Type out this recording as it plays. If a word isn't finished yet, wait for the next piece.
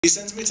He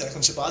sends me a text,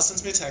 when Shabazz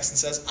sends me a text and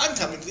says, I'm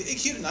coming to the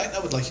AQ tonight and I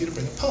would like you to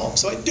bring a poem.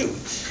 So I do.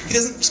 He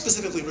doesn't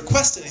specifically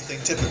request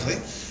anything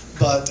typically,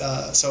 but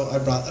so I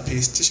brought a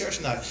piece to share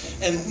tonight.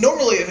 And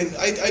normally, I mean,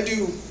 I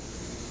do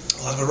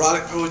a lot of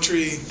erotic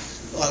poetry,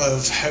 a lot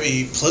of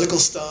heavy political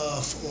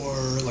stuff, or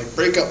like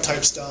breakup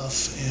type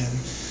stuff, and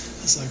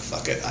I was like,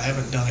 fuck it, I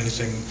haven't done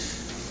anything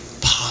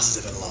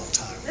positive in a long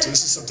time. So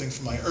this is something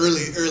from my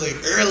early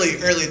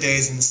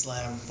days in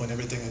slam, when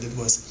everything I did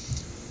was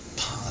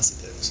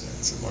positive. So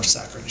it's more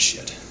saccharine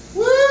shit.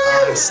 Woo!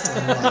 I still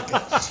like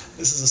it.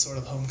 This is a sort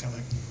of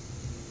homecoming.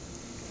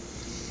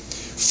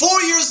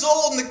 4 years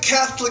old in the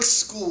Catholic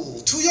school.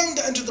 Too young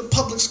to enter the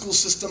public school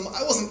system.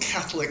 I wasn't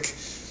Catholic.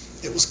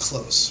 It was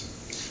close.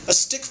 A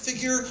stick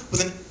figure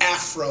with an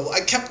afro.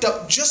 I kept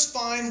up just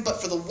fine, but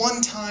for the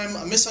one time,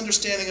 a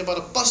misunderstanding about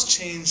a bus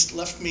change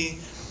left me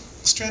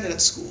stranded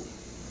at school.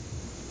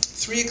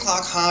 3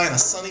 o'clock high on a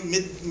sunny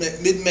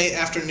mid-May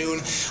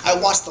afternoon, I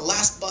watched the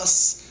last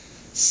bus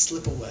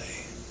slip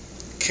away,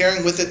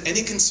 carrying with it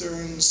any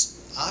concerns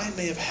I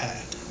may have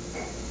had.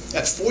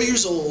 At 4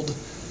 years old,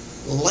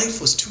 life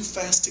was too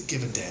fast to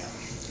give a damn,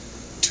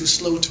 too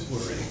slow to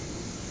worry.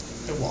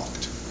 I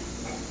walked.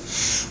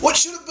 What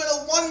should have been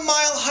a 1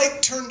 mile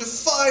hike turned to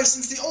 5,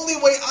 since the only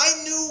way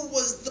I knew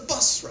was the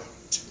bus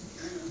route.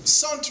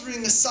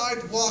 Sauntering a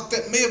sidewalk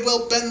that may have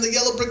well been the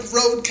yellow brick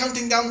road,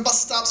 counting down bus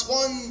stops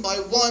one by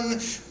one,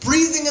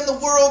 breathing in the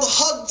world,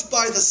 hugged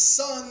by the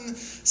sun.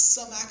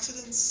 Some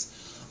accidents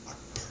are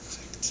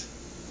perfect.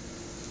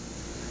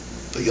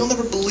 But you'll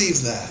never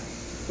believe that,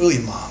 will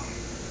you, Mom?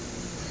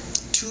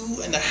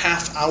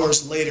 2.5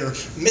 hours later,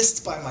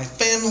 missed by my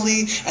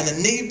family and the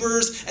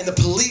neighbors and the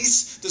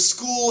police, the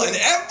school, and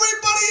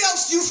everybody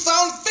else you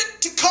found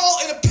fit to call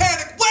in a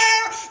panic.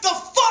 Where the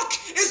fuck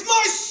is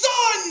my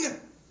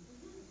son?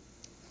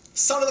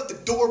 Sounded like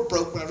the door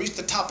broke when I reached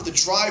the top of the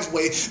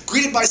driveway,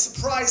 greeted by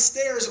surprised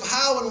stares of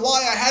how and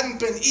why I hadn't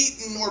been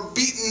eaten or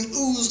beaten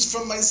oozed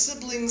from my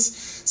siblings'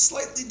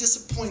 slightly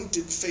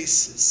disappointed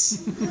faces,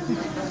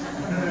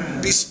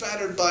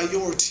 bespattered by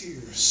your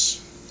tears.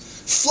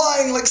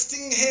 Flying like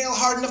stinging hail,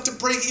 hard enough to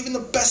break even the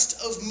best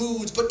of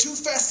moods, but too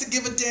fast to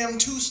give a damn,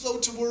 too slow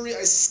to worry,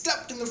 I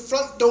stepped in the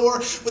front door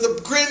with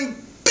a grin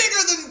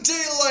bigger than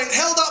daylight,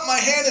 held out my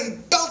hand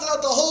and belted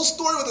out the whole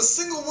story with a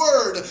single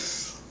word.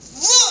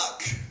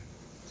 Look!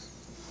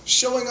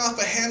 Showing off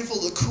a handful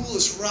of the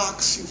coolest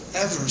rocks you've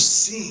ever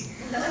seen.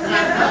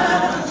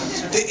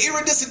 The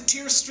iridescent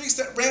tear streaks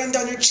that ran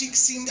down your cheeks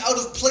seemed out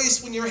of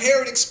place when your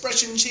harried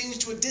expression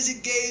changed to a dizzy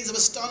gaze of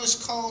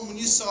astonished calm when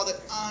you saw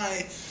that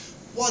I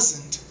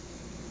wasn't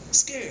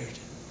scared.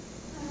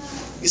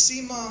 You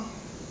see, Mom,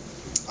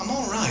 I'm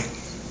all right.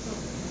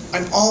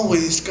 I'm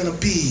always gonna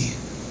be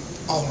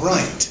all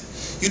right.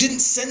 You didn't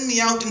send me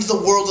out into the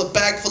world with a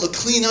bag full of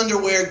clean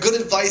underwear, good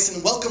advice,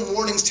 and welcome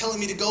warnings telling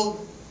me to go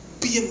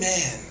be a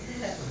man.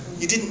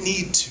 You didn't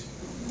need to.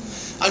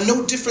 I'm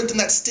no different than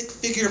that stick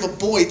figure of a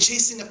boy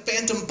chasing a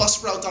phantom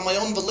bus route on my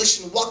own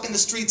volition, walking the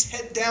streets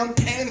head down,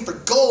 panning for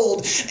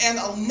gold, and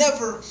I'll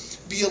never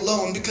be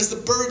alone because the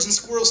birds and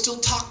squirrels still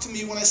talk to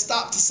me when I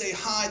stop to say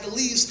hi. The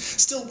leaves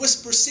still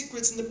whisper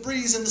secrets in the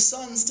breeze, and the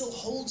sun still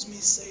holds me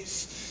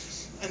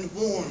safe and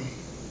warm.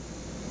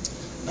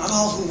 Not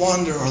all who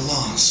wander are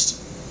lost.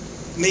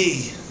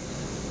 Me,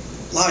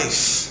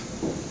 life,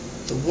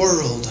 the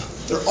world,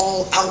 they're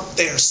all out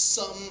there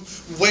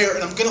somewhere,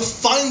 and I'm gonna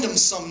find them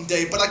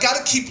someday, but I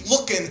gotta keep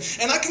looking,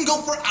 and I can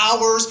go for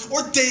hours,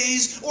 or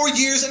days, or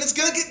years, and it's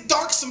gonna get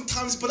dark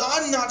sometimes, but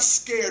I'm not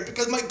scared,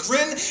 because my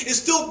grin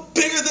is still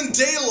bigger than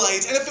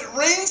daylight, and if it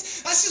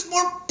rains, that's just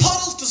more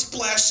puddles to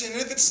splash in,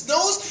 and if it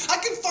snows, I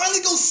can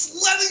finally go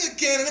sledding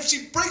again, and if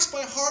she breaks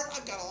my heart,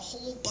 I've got a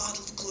whole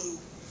bottle of glue,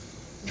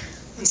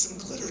 and some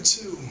glitter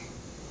too.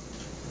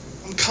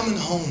 I'm coming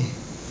home.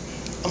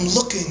 I'm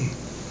looking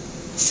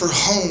for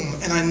home,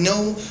 and I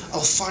know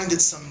I'll find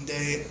it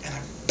someday, and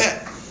I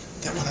bet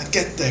that when I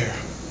get there,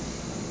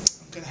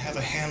 I'm gonna have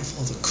a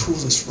handful of the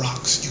coolest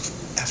rocks you've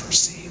ever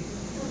seen.